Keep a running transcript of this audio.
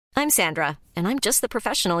I'm Sandra, and I'm just the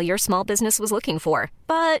professional your small business was looking for.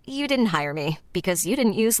 But you didn't hire me because you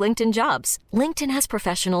didn't use LinkedIn Jobs. LinkedIn has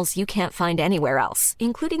professionals you can't find anywhere else,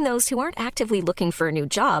 including those who aren't actively looking for a new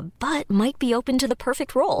job, but might be open to the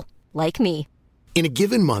perfect role, like me. In a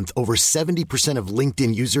given month, over 70% of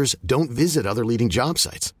LinkedIn users don't visit other leading job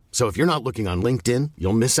sites. So if you're not looking on LinkedIn,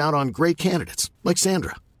 you'll miss out on great candidates like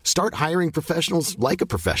Sandra. Start hiring professionals like a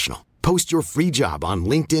professional. Post your free job on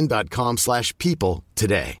linkedin.com/people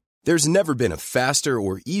today. There's never been a faster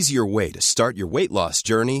or easier way to start your weight loss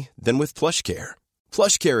journey than with PlushCare.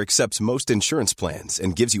 PlushCare accepts most insurance plans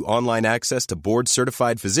and gives you online access to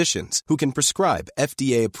board-certified physicians who can prescribe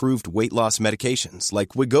FDA-approved weight loss medications like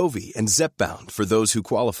Wegovy and Zepbound for those who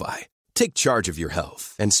qualify. Take charge of your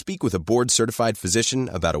health and speak with a board-certified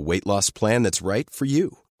physician about a weight loss plan that's right for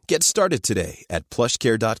you. Get started today at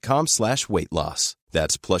plushcare.com/weight loss.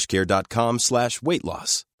 That's plushcare.com/weight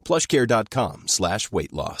loss.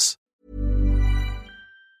 plushcare.com/weight loss.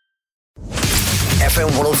 FM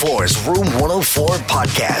 104's Room 104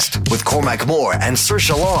 podcast with Cormac Moore and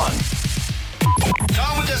Saoirse Long.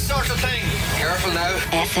 Down with this sort of thing. Careful now.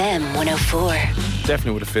 FM 104.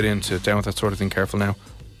 Definitely would have fit into Down with that sort of thing. Careful now.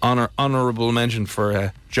 Honourable mention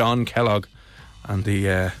for John Kellogg and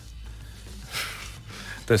the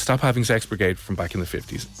Stop Having Sex Brigade from back in the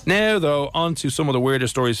 50s. Now, though, on to some of the weirder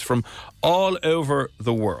stories from all over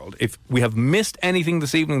the world. If we have missed anything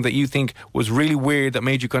this evening that you think was really weird, that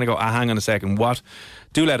made you kind of go, hang on a second, what?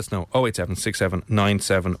 Do let us know. 087 67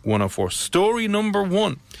 97 104. Story number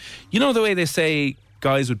one. You know the way they say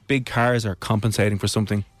guys with big cars are compensating for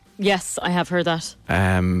something? Yes, I have heard that.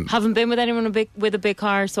 Haven't been with anyone with a big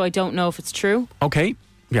car, so I don't know if it's true. Okay.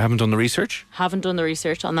 You haven't done the research? Haven't done the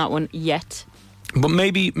research on that one yet. But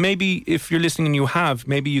maybe if you're listening and you have,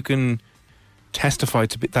 maybe you can testify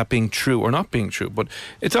to that being true or not being true. But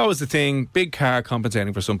it's always the thing, big car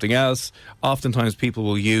compensating for something else. Oftentimes people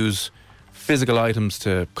will use physical items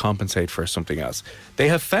to compensate for something else. They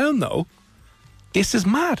have found, though, this is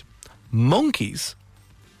mad. Monkeys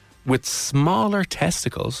with smaller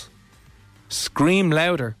testicles scream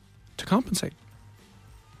louder to compensate.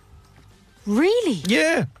 Really?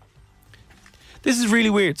 Yeah. This is really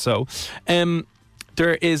weird. So,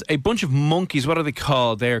 there is a bunch of monkeys. What are they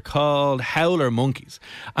called? They're called howler monkeys.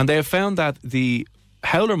 And they have found that the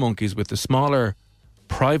howler monkeys with the smaller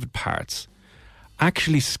private parts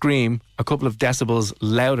actually scream a couple of decibels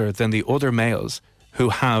louder than the other males who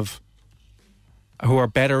are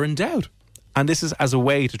better endowed. And this is as a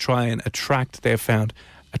way to try and attract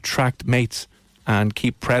mates and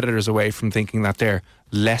keep predators away from thinking that they're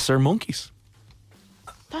lesser monkeys.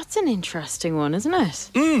 That's an interesting one, isn't it?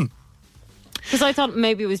 Because I thought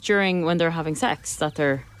maybe it was when they're having sex that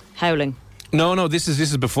they're howling. No, this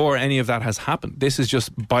is before any of that has happened. This is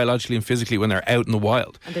just biologically and physically when they're out in the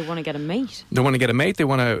wild. And they want to get a mate. They want to get a mate. They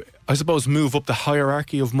want to, I suppose, move up the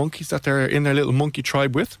hierarchy of monkeys that they're in their little monkey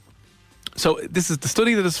tribe with. So this is the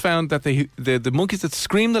study that has found that the monkeys that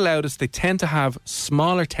scream the loudest, they tend to have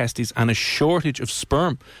smaller testes and a shortage of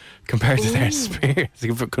sperm compared to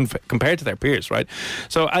their peers, right?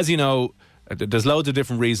 So as you know, there's loads of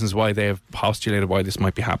different reasons why they have postulated why this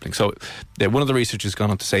might be happening. So one of the researchers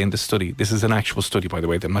gone on to say in this study, this is an actual study, by the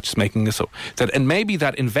way, they're not just making this up, and maybe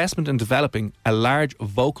that investment in developing a large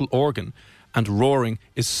vocal organ and roaring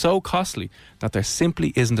is so costly that there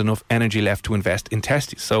simply isn't enough energy left to invest in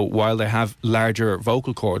testes. So while they have larger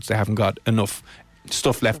vocal cords, they haven't got enough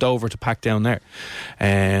stuff left over to pack down there.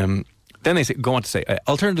 Then they go on to say,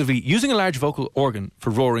 alternatively, using a large vocal organ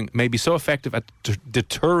for roaring may be so effective at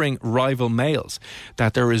deterring rival males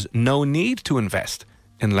that there is no need to invest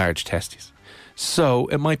in large testes. So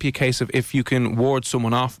it might be a case of if you can ward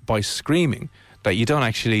someone off by screaming, that you don't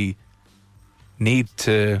actually need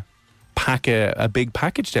to pack a big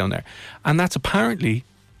package down there. And that's apparently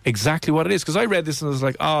exactly what it is. Because I read this and I was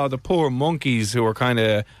like, the poor monkeys who are kind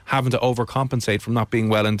of having to overcompensate from not being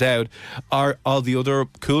well endowed are all the other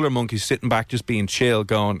cooler monkeys sitting back just being chill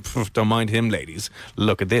going, don't mind him, ladies,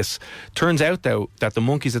 look at this. Turns out, though, that the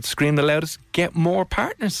monkeys that scream the loudest get more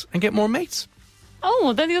partners and get more mates. Oh,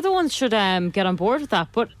 well, then the other ones should get on board with that.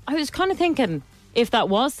 But I was kind of thinking, if that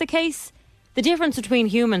was the case, the difference between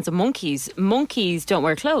humans and monkeys don't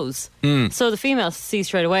wear clothes. So the females see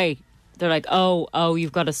straight away, they're like, oh,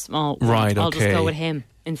 you've got a small one. Right, I'll okay. just go with him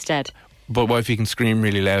instead. But what if he can scream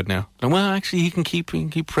really loud now? Well, actually, he can keep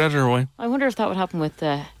predator away. I wonder if that would happen with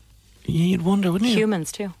you'd wonder, wouldn't you?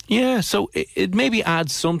 Humans too. Yeah, so it maybe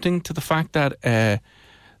adds something to the fact that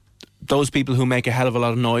those people who make a hell of a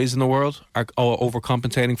lot of noise in the world are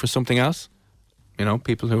overcompensating for something else. You know,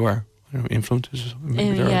 people who are influencers,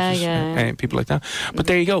 people like that. But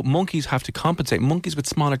there you go. Monkeys have to compensate. Monkeys with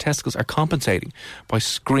smaller testicles are compensating by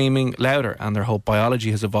screaming louder, and their whole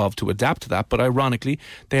biology has evolved to adapt to that. But ironically,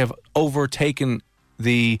 they have overtaken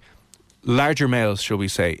the larger males, shall we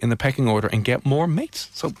say, in the pecking order and get more mates.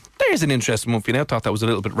 So there's an interesting one for you now. Thought that was a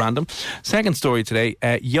little bit random. Second story today,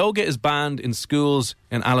 yoga is banned in schools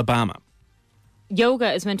in Alabama.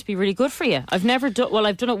 Yoga is meant to be really good for you. I've never done, well,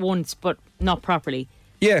 I've done it once, but not properly.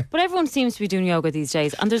 Yeah. But everyone seems to be doing yoga these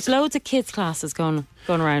days, and there's loads of kids' classes going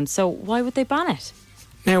around, so why would they ban it?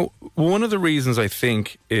 Now, one of the reasons I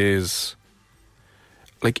think is,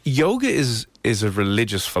 like, yoga is a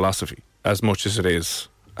religious philosophy as much as it is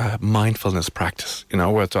a mindfulness practice, you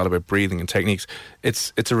know, where it's all about breathing and techniques.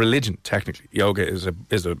 It's a religion, technically. Yoga is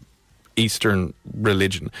a Eastern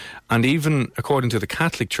religion, and even according to the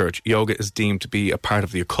Catholic Church, yoga is deemed to be a part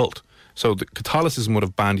of the occult. So the Catholicism would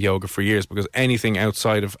have banned yoga for years because anything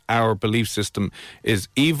outside of our belief system is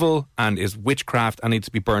evil and is witchcraft and needs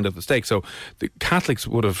to be burned at the stake. So the Catholics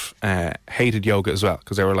would have hated yoga as well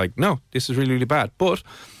because they were like, no, this is really, really bad. But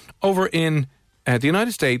over in the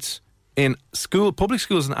United States, in public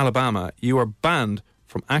schools in Alabama, you are banned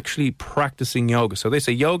from actually practicing yoga. So they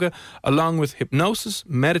say yoga, along with hypnosis,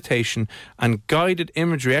 meditation, and guided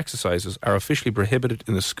imagery exercises, are officially prohibited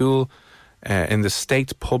in the school, in the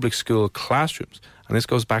state's public school classrooms. And this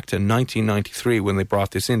goes back to 1993 when they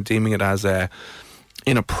brought this in, deeming it as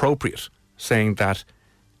inappropriate, saying that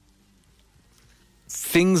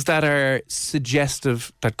things that are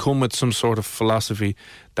suggestive, that come with some sort of philosophy,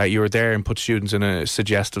 that you're there and put students in a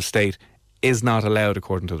suggestive state, is not allowed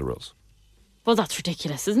according to the rules. Well, that's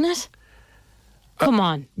ridiculous, isn't it? Come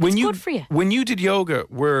on. It's good for you. When you did yoga,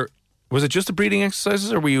 was it just the breathing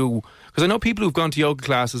exercises, or were you... Because I know people who've gone to yoga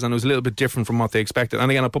classes and it was a little bit different from what they expected.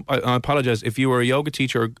 And again, I apologise if you were a yoga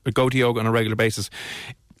teacher or go to yoga on a regular basis.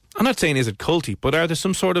 I'm not saying is it culty, but are there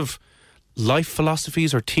some sort of life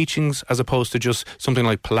philosophies or teachings as opposed to just something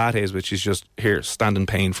like Pilates, which is just, here, stand in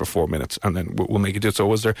pain for 4 minutes and then we'll make you do it. So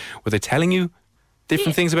were they telling you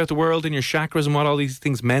different things about the world and your chakras and what all these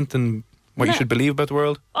things meant and what you should believe about the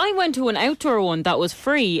world? I went to an outdoor one that was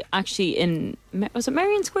free, actually, was it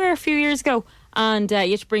Marion Square a few years ago? And you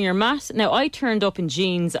had to bring your mat. Now, I turned up in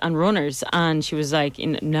jeans and runners, and she was like,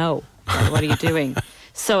 no, what are you doing?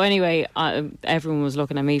 So anyway, everyone was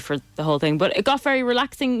looking at me for the whole thing. But it got very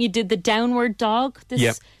relaxing. You did the downward dog.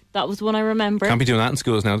 That was one I remember. Can't be doing that in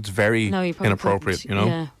schools now. It's very inappropriate, you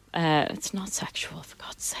know? Yeah. It's not sexual, for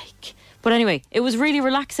God's sake. But anyway, it was really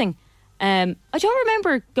relaxing. I don't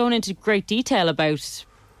remember going into great detail about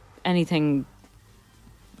anything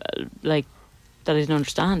like that I didn't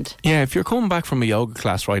understand. Yeah, if you're coming back from a yoga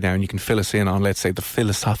class right now and you can fill us in on, let's say, the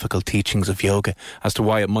philosophical teachings of yoga as to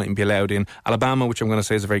why it mightn't be allowed in Alabama, which I'm going to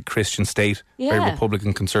say is a very Christian state, very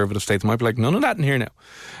Republican conservative state. They might be like, none of that in here now.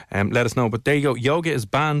 Let us know. But there you go. Yoga is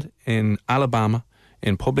banned in Alabama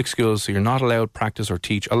in public schools, so you're not allowed to practice or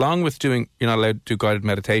teach. Along with you're not allowed to do guided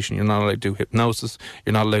meditation, you're not allowed to do hypnosis,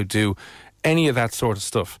 you're not allowed to do any of that sort of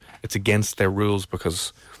stuff. It's against their rules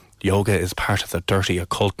because yoga is part of the dirty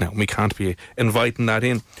occult now. We can't be inviting that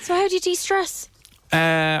in. So how do you de-stress?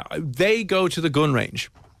 They go to the gun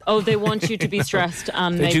range. Oh, they want you to be stressed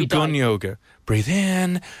and they maybe do gun yoga. Breathe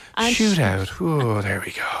in, and shoot out. Oh, there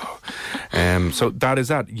we go. So that is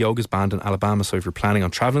that. Yoga's banned in Alabama. So if you're planning on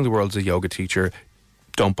travelling the world as a yoga teacher,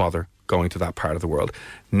 don't bother going to that part of the world.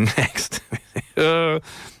 Next.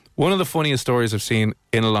 One of the funniest stories I've seen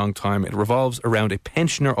in a long time. It revolves around a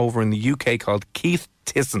pensioner over in the UK called Keith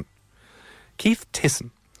Tisson. Keith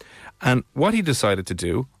Tisson. And what he decided to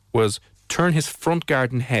do was turn his front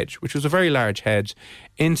garden hedge, which was a very large hedge,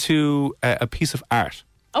 into a piece of art.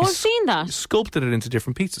 Oh, I've seen that. He sculpted it into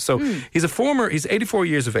different pieces. So he's 84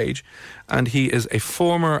 years of age, and he is a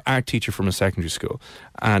former art teacher from a secondary school.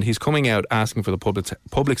 And he's coming out asking for the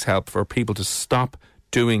public's help for people to stop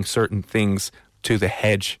doing certain things to the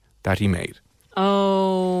hedge that he made.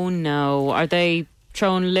 Oh, no. Are they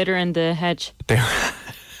throwing litter in the hedge? They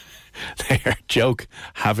are joke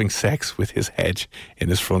having sex with his hedge in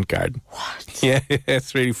his front garden. What? Yeah,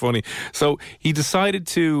 it's really funny. So he decided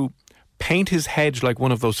to paint his hedge like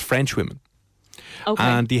one of those French women. Okay.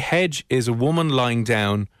 And the hedge is a woman lying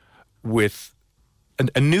down with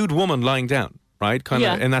a nude woman lying down, right? Kind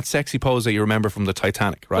of in that sexy pose that you remember from the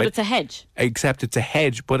Titanic, right? But it's a hedge. Except it's a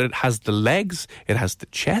hedge, but it has the legs, it has the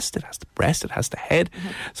chest, it has the breast, it has the head. Mm-hmm.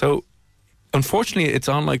 So unfortunately, it's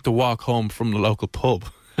on like the walk home from the local pub.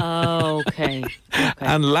 Oh, okay.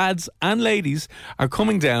 And lads and ladies are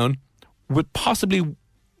coming down with possibly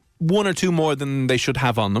one or two more than they should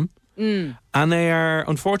have on them. And they are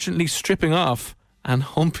unfortunately stripping off and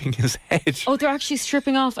humping his head. Oh, they're actually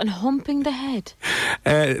stripping off and humping the head.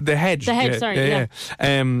 The hedge. The hedge, sorry, yeah.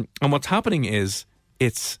 And what's happening is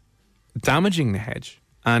it's damaging the hedge.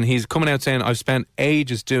 And he's coming out saying, I've spent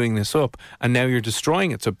ages doing this up and now you're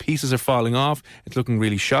destroying it. So pieces are falling off. It's looking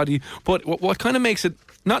really shoddy. But what kind of makes it,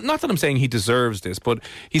 not that I'm saying he deserves this, but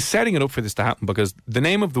he's setting it up for this to happen because the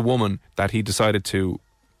name of the woman that he decided to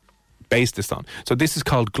base this on. So this is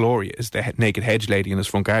called Gloria, is the naked hedge lady in his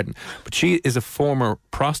front garden. But she is a former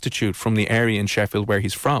prostitute from the area in Sheffield where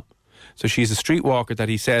he's from. So she's a streetwalker that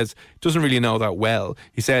he says doesn't really know that well.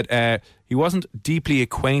 He said he wasn't deeply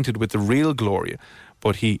acquainted with the real Gloria,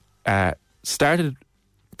 but he started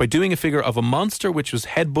by doing a figure of a monster which was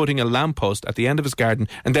headbutting a lamppost at the end of his garden,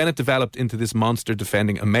 and then it developed into this monster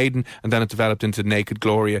defending a maiden, and then it developed into naked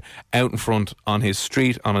Gloria out in front on his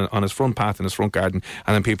street, on his front path in his front garden,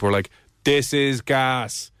 and then people were like, this is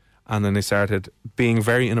gas. And then they started being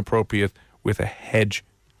very inappropriate with a hedge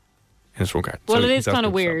in his front garden. Well, So it is that's kind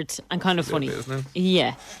of good weird stuff. and kind of funny. Isn't it?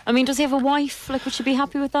 Yeah. I mean, does he have a wife? Like, would she be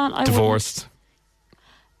happy with that? I Divorced.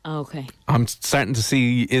 wouldn't. Okay. I'm starting to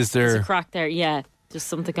see, is There's there... a crack there, yeah. There's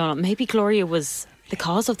something going on. Maybe Gloria was the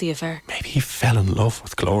cause of the affair. Maybe he fell in love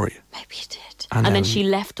with Gloria. Maybe he did. And And then then- she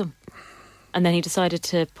left him. And then he decided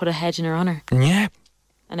to put a hedge in her honour. Yeah.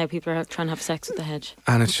 And now people are trying to have sex with the hedge.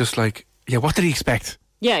 And it's just like, yeah, what did he expect?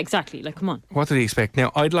 Yeah, exactly. Like, come on. What did he expect?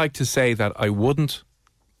 Now, I'd like to say that I wouldn't,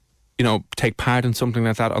 take part in something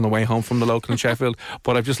like that on the way home from the local in Sheffield,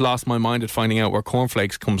 but I've just lost my mind at finding out where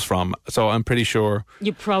cornflakes comes from. So I'm pretty sure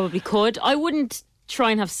You probably could. I wouldn't try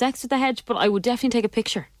and have sex with the hedge, but I would definitely take a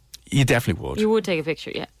picture. you definitely would. You would take a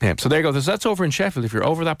picture, yeah. Yeah, so there you go. That's over in Sheffield. If you're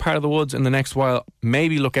over that part of the woods in the next while,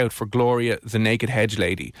 maybe look out for Gloria, the naked hedge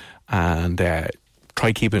lady, and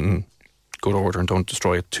try keep it in good order and don't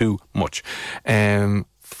destroy it too much.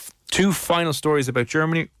 Two final stories about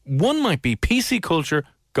Germany. One might be PC culture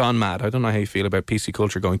gone mad. I don't know how you feel about PC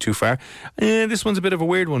culture going too far. This one's a bit of a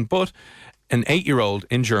weird one, but an 8-year-old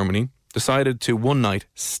in Germany decided to one night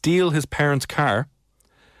steal his parents' car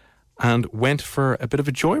and went for a bit of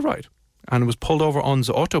a joyride and was pulled over on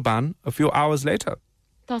the Autobahn a few hours later.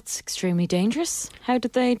 That's extremely dangerous. How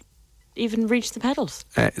did they even reach the pedals?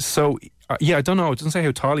 I don't know. It doesn't say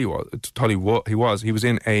how tall he was. He was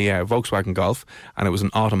in a Volkswagen Golf, and it was an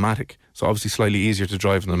automatic. So obviously slightly easier to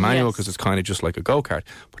drive than a manual Yes. because it's kind of just like a go-kart.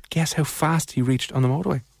 But guess how fast he reached on the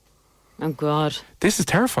motorway? Oh, God. This is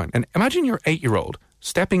terrifying. And imagine your 8-year-old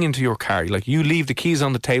stepping into your car. Like, you leave the keys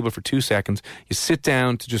on the table for 2 seconds. You sit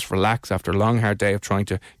down to just relax after a long, hard day of trying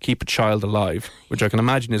to keep a child alive, which I can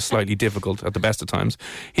imagine is slightly difficult at the best of times.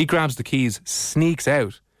 He grabs the keys, sneaks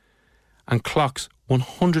out, and clocks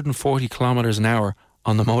 140 kilometres an hour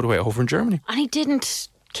on the motorway over in Germany. And he didn't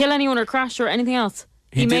kill anyone or crash or anything else.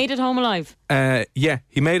 He He did- made it home alive. Yeah,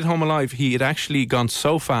 he made it home alive. He had actually gone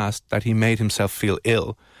so fast that he made himself feel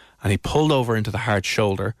ill, and he pulled over into the hard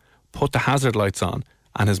shoulder, put the hazard lights on,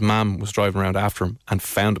 and his mum was driving around after him and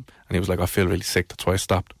found him. And he was like, I feel really sick, that's why I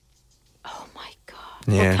stopped. Oh, my God.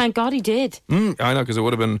 Yeah. Well, thank God he did. I know, because it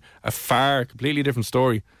would have been a completely different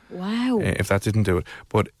story Wow. if that didn't do it.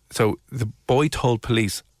 But so the boy told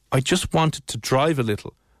police, I just wanted to drive a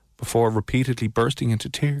little before repeatedly bursting into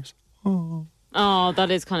tears. Oh, that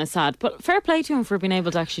is kind of sad. But fair play to him for being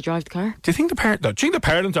able to actually drive the car. Do you think the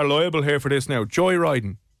parents are liable here for this now?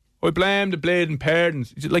 Joyriding. I blame the bleeding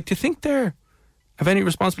parents. Like, do you think they're have any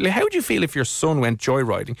responsibility? How would you feel if your son went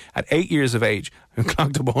joyriding at 8 years of age and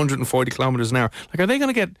clocked up 140 kilometres an hour? Like, are they going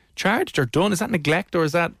to get charged or done? Is that neglect or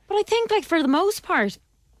is that... But I think, like, for the most part,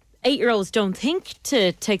 8-year-olds don't think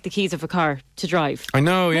to take the keys of a car to drive. I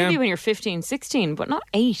know, yeah. Maybe when you're 15, 16, but not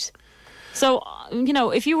 8. So,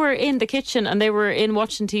 if you were in the kitchen and they were in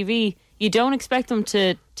watching TV, you don't expect them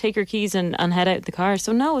to take your keys and head out the car.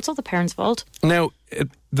 So, no, it's not the parents' fault. Now,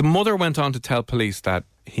 the mother went on to tell police that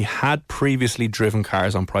he had previously driven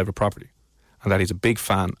cars on private property and that he's a big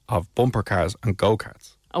fan of bumper cars and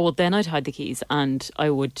go-karts. Oh, well, then I'd hide the keys and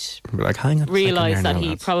I would I'd be like, hang on a second realise there that now, he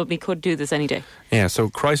lads. probably could do this any day. Yeah, so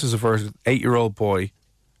crisis averted. 8-year-old boy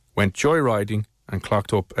went joyriding and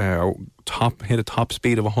clocked up, hit a top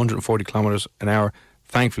speed of 140 kilometres an hour.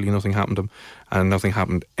 Thankfully, nothing happened to him, and nothing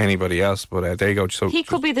happened to anybody else. But there you go. So He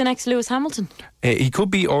could be the next Lewis Hamilton. he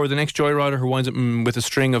could be, or the next joyrider who winds up with a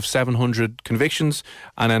string of 700 convictions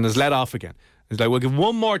and then is let off again. He's like, we'll give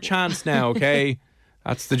one more chance now, okay?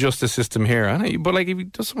 That's the justice system here. But like, if he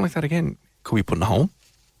does something like that again, could be put in a home?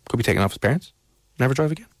 Could be taken off his parents? Never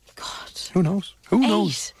drive again? God. Who knows? Who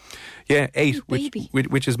knows? 8. Yeah, 8, Oh, baby.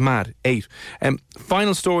 which is mad. 8.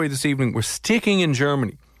 Final story this evening. We're sticking in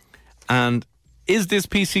Germany. And is this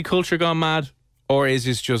PC culture gone mad? Or is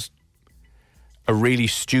this just a really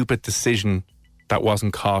stupid decision that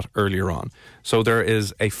wasn't caught earlier on. So there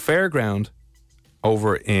is a fairground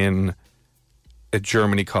over in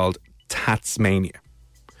Germany called Tasmania.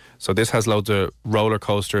 So this has loads of roller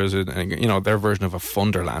coasters and their version of a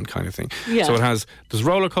Funderland kind of thing. Yeah. So there's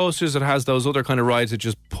roller coasters, it has those other kind of rides that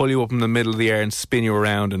just pull you up in the middle of the air and spin you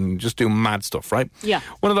around and just do mad stuff, right? Yeah.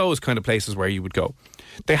 One of those kind of places where you would go.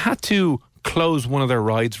 They had to close one of their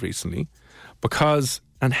rides recently because,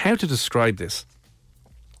 and how to describe this?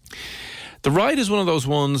 The ride is one of those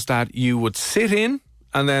ones that you would sit in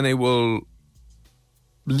and then it will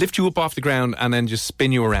lift you up off the ground and then just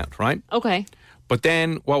spin you around, right? Okay. But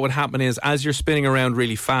then what would happen is as you're spinning around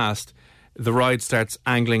really fast, the ride starts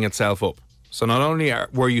angling itself up. So not only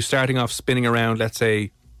were you starting off spinning around, let's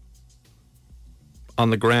say, on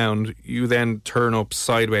the ground, you then turn up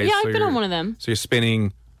sideways. Yeah, I've been on one of them. So you're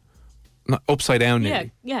spinning not upside down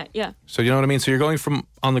nearly. Yeah. So you know what I mean? So you're going from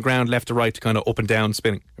on the ground left to right to kind of up and down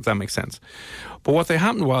spinning, if that makes sense. But what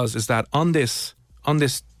happened is that on this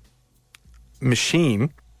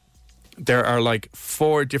machine, there are like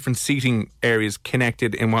 4 different seating areas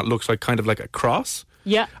connected in what looks like kind of like a cross.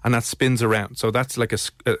 Yeah. And that spins around. So that's like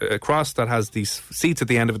a cross that has these seats at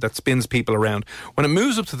the end of it that spins people around. When it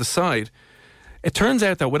moves up to the side, it turns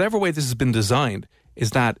out that whatever way this has been designed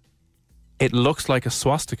is that it looks like a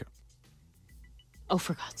swastika. Oh,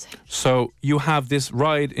 for God's sake. So you have this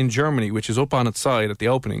ride in Germany, which is up on its side at the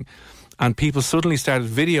opening, and people suddenly started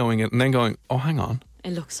videoing it and then going, oh, hang on.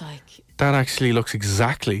 It looks like... That actually looks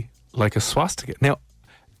exactly like a swastika. Now,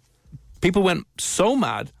 people went so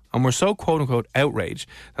mad and were so quote-unquote outraged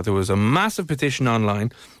that there was a massive petition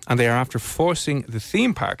online and they are after forcing the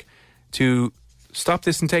theme park to stop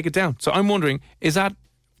this and take it down. So I'm wondering, is that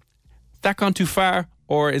gone too far?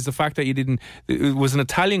 Or is the fact that it was an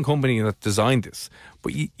Italian company that designed this,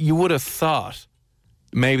 but you would have thought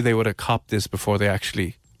maybe they would have copped this before they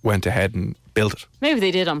actually went ahead and built it. Maybe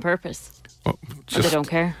they did on purpose. Well, Or they don't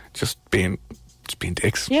care. Just being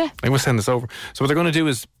dicks. Yeah. They will send this over. So what they're going to do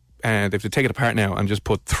is they have to take it apart now and just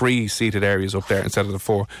put 3 seated areas up there instead of the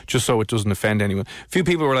 4, just so it doesn't offend anyone. A few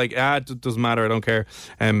people were like, it doesn't matter, I don't care.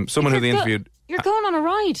 Someone who they interviewed... You're going on a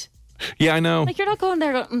ride. Yeah, I know. Like, you're not going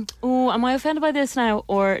there going, am I offended by this now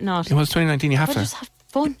or not? Well, it's 2019, you have But to. just have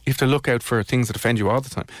fun. You have to look out for things that offend you all the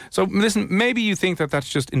time. So listen, maybe you think that that's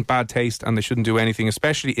just in bad taste and they shouldn't do anything,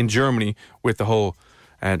 especially in Germany with the whole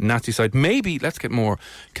Nazi side. Maybe, let's get more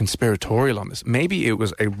conspiratorial on this, maybe it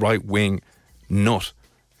was a right-wing nut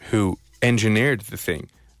who engineered the thing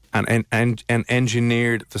and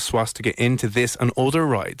engineered the swastika into this and other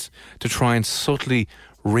rides to try and subtly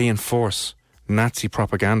reinforce Nazi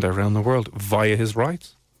propaganda around the world via his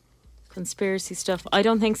rides. Conspiracy stuff. I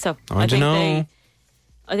don't think so. I don't know.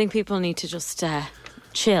 I think people need to just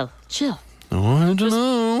chill. Oh, I don't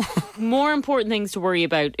know. More important things to worry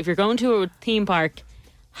about. If you're going to a theme park,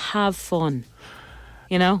 have fun.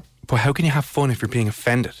 You know? But how can you have fun if you're being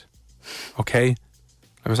offended? Okay?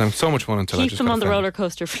 I was having so much fun until I Keep just them got on the offended. roller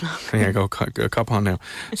coaster for long. There you go, cop on now.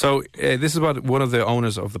 So this is what one of the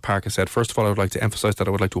owners of the park has said. First of all, I would like to emphasise that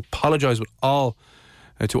I would like to apologise to all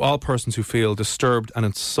persons who feel disturbed and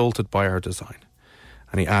insulted by our design.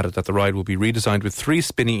 And he added that the ride will be redesigned with 3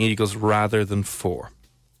 spinning eagles rather than 4.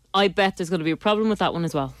 I bet there's going to be a problem with that one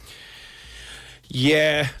as well.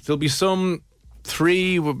 Yeah, there'll be some.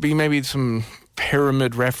 3 would be maybe some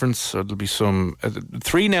pyramid reference, or there'll be some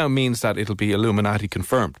 3 now means that it'll be Illuminati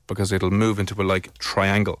confirmed because it'll move into a like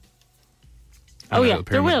triangle. Oh yeah,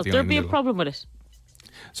 there'll be a problem with it.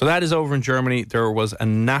 So that is over in Germany. There was a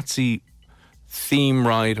Nazi theme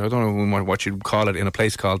ride, I don't know what you'd call it, in a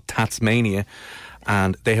place called Tasmania,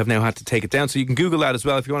 and they have now had to take it down. So you can Google that as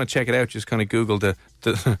well if you want to check it out. Just kind of Google the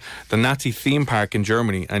Nazi theme park in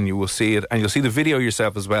Germany and you will see it, and you'll see the video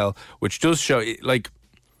yourself as well, which does show like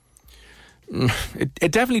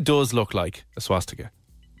it definitely does look like a swastika,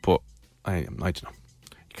 but I don't know.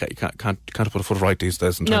 You can't put a foot right these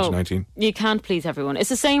days in 2019. No, you can't please everyone. It's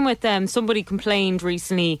the same with somebody complained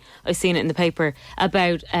recently, I seen it in the paper,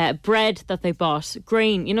 about bread that they bought,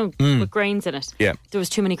 grain, with grains in it. Yeah. There was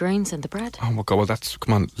too many grains in the bread. Oh my God, well that's,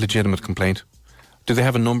 come on, legitimate complaint. Do they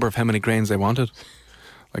have a number of how many grains they wanted?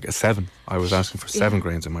 Like a 7. I was asking for 7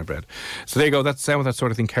 grains in my bread. So there you go, that's down with that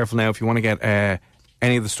sort of thing. Careful now, if you want to get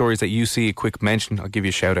any of the stories that you see a quick mention, I'll give you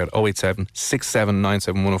a shout out, 087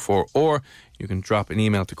 6797 104, or you can drop an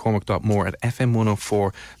email to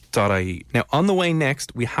cormac.moore@fm104.ie. Now, on the way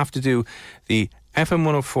next, we have to do the FM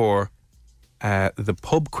 104, the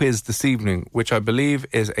pub quiz this evening, which I believe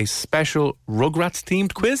is a special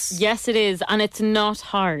Rugrats-themed quiz. Yes, it is, and it's not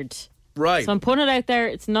hard. Right. So I'm putting it out there.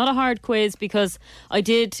 It's not a hard quiz because I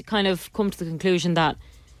did kind of come to the conclusion that,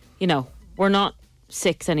 we're not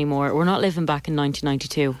 6 anymore. We're not living back in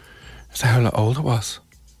 1992. Is that how old it was?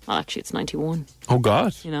 Well, actually, it's 91. Oh,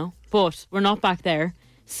 God. You know, but we're not back there.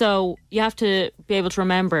 So you have to be able to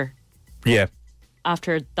remember. Yeah.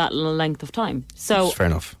 After that length of time. So that's fair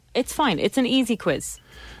enough. It's fine. It's an easy quiz.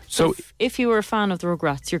 So if you were a fan of the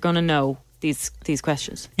Rugrats, you're going to know these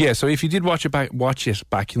questions. Yeah, so if you did watch it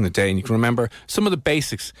back in the day and you can remember some of the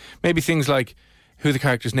basics, maybe things like who the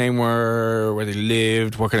characters' name were, where they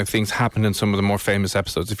lived, what kind of things happened in some of the more famous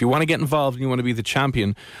episodes. If you want to get involved and you want to be the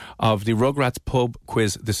champion of the Rugrats pub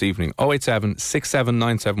quiz this evening, 087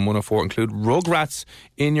 6797 104, include Rugrats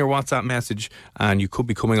in your WhatsApp message and you could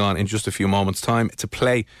be coming on in just a few moments' time to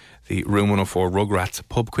play the Room 104 Rugrats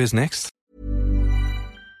pub quiz next.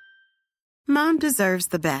 Mom deserves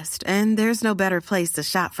the best, and there's no better place to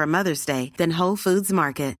shop for Mother's Day than Whole Foods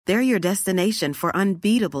Market. They're your destination for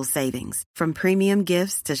unbeatable savings, from premium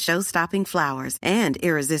gifts to show-stopping flowers and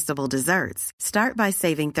irresistible desserts. Start by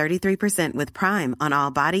saving 33% with Prime on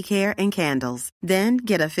all body care and candles. Then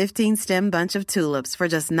get a 15-stem bunch of tulips for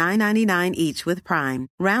just $9.99 each with Prime.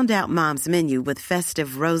 Round out Mom's menu with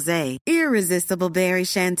festive rosé, irresistible berry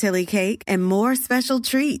chantilly cake, and more special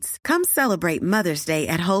treats. Come celebrate Mother's Day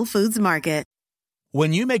at Whole Foods Market.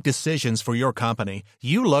 When you make decisions for your company,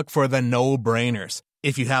 you look for the no-brainers.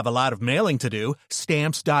 If you have a lot of mailing to do,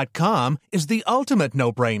 Stamps.com is the ultimate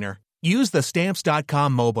no-brainer. Use the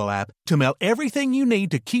Stamps.com mobile app to mail everything you need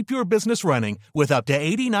to keep your business running with up to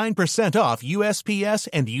 89% off USPS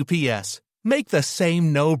and UPS. Make the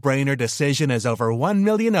same no-brainer decision as over 1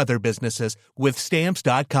 million other businesses with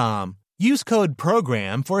Stamps.com. Use code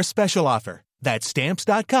PROGRAM for a special offer. That's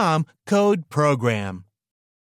Stamps.com, code PROGRAM.